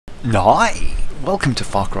Hi! Welcome to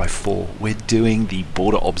Far Cry 4. We're doing the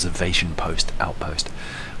border observation post Outpost,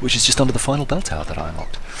 which is just under the final bell tower that I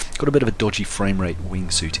unlocked. Got a bit of a dodgy frame rate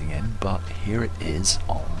wingsuiting in, but here it is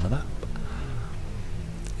on the map.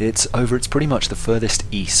 It's pretty much the furthest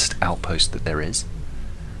east outpost that there is.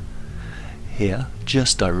 Here,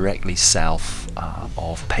 just directly south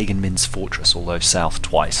of Pagan Min's fortress, although south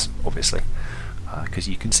twice, obviously, because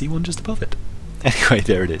you can see one just above it. Anyway,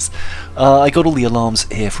 there it is. I got all the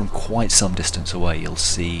alarms here from quite some distance away. You'll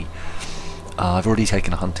see I've already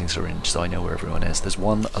taken a hunting syringe, so I know where everyone is. There's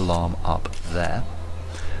one alarm up there.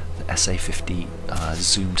 The SA-50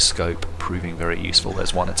 zoomed scope proving very useful.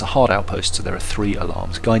 There's one. It's a hard outpost, so there are 3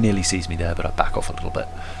 alarms. Guy nearly sees me there, but I back off a little bit.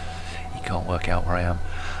 He can't work out where I am.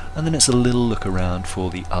 And then it's a little look around for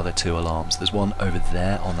the other 2 alarms. There's one over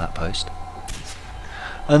there on that post.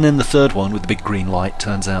 And then the third one with the big green light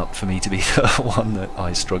turns out for me to be the one that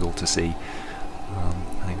I struggle to see.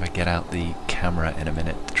 I think I get out the camera in a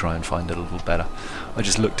minute to try and find it a little better. I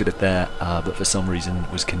just looked at it there, but for some reason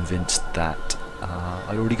was convinced that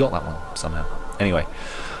I'd already got that one somehow. Anyway,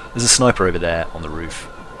 there's a sniper over there on the roof,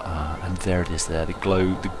 and there it is there. The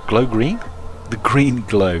glow green? The green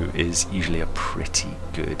glow is usually a pretty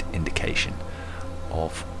good indication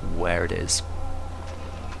of where it is.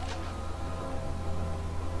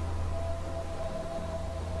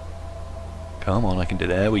 Come on, I can do it.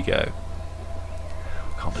 There we go.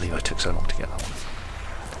 Can't believe I took so long to get that one.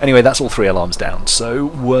 Anyway, that's all 3 alarms down, so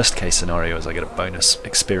worst case scenario is I get a bonus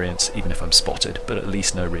experience even if I'm spotted, but at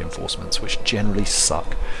least no reinforcements, which generally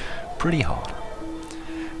suck pretty hard.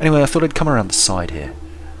 Anyway, I thought I'd come around the side here,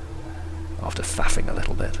 after faffing a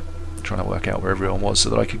little bit, trying to work out where everyone was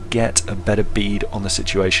so that I could get a better bead on the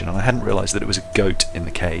situation, and I hadn't realised that it was a goat in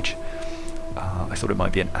the cage. I thought it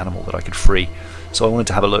might be an animal that I could free, so I wanted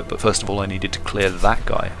to have a look, but first of all I needed to clear that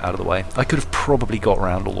guy out of the way. I could have probably got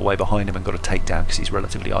round all the way behind him and got a takedown because he's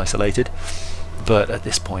relatively isolated, but at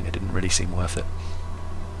this point it didn't really seem worth it.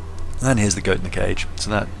 And here's the goat in the cage, so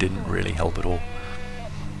that didn't really help at all.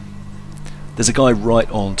 There's a guy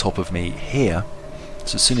right on top of me here,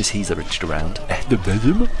 so as soon as he's edged around,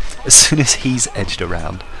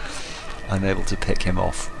 I'm able to pick him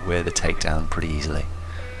off with a takedown pretty easily.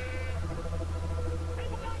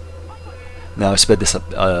 Now I've sped this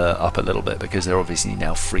up a little bit because they're obviously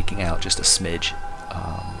now freaking out just a smidge.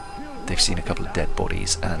 They've seen a couple of dead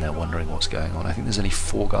bodies and they're wondering what's going on. I think there's only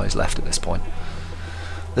 4 guys left at this point.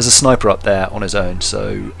 There's a sniper up there on his own,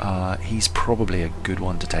 so he's probably a good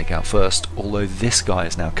one to take out first, although this guy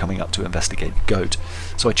is now coming up to investigate the goat.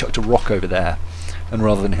 So I chucked a rock over there, and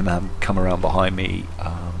rather than him come around behind me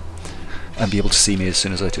and be able to see me as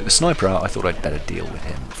soon as I took the sniper out, I thought I'd better deal with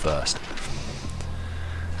him first.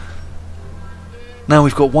 Now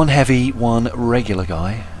we've got 1 heavy, 1 regular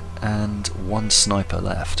guy, and 1 sniper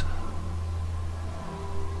left.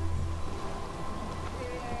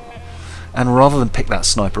 And rather than pick that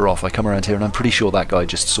sniper off, I come around here and I'm pretty sure that guy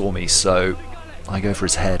just saw me, so I go for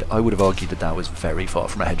his head. I would have argued that that was very far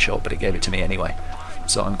from a headshot, but it gave it to me anyway.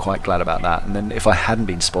 So I'm quite glad about that. And then if I hadn't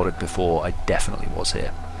been spotted before, I definitely was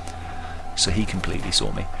here. So he completely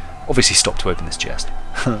saw me. Obviously stopped to open this chest.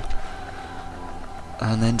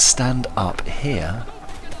 And then stand up here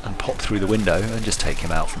and pop through the window and just take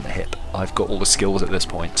him out from the hip. I've got all the skills at this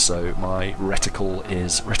point, so my reticle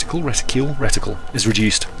is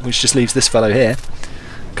reduced, which just leaves this fellow here.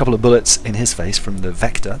 A couple of bullets in his face from the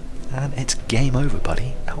Vector, and it's game over,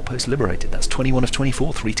 buddy. Outpost liberated. That's 21 of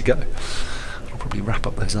 24, 3 to go. I'll probably wrap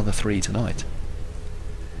up those other 3 tonight.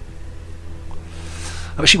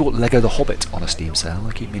 I've actually bought Lego The Hobbit on a Steam sale.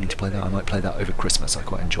 I keep meaning to play that. I might play that over Christmas. I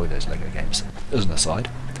quite enjoy those Lego games. As an aside.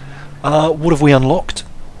 What have we unlocked?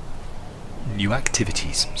 New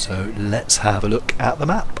activities. So let's have a look at the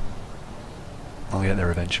map. I'll get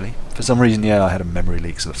there eventually. For some reason, yeah, I had a memory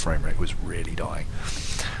leak, so the frame rate was really dying.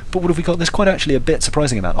 But what have we got? There's quite actually a bit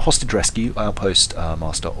surprising amount. A hostage rescue, outpost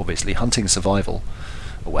master, obviously. Hunting survival.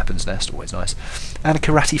 A weapons nest, always nice. And a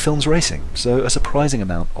karate films racing. So a surprising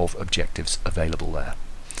amount of objectives available there.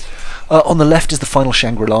 On the left is the final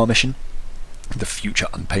Shangri-La mission. The Future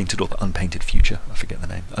Unpainted, or the Unpainted Future. I forget the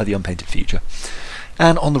name. The Unpainted Future.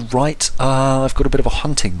 And on the right, I've got a bit of a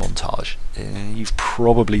hunting montage. You've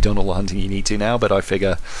probably done all the hunting you need to now, but I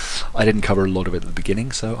figure I didn't cover a lot of it at the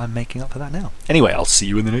beginning, so I'm making up for that now. Anyway, I'll see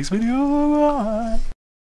you in the next video. Bye.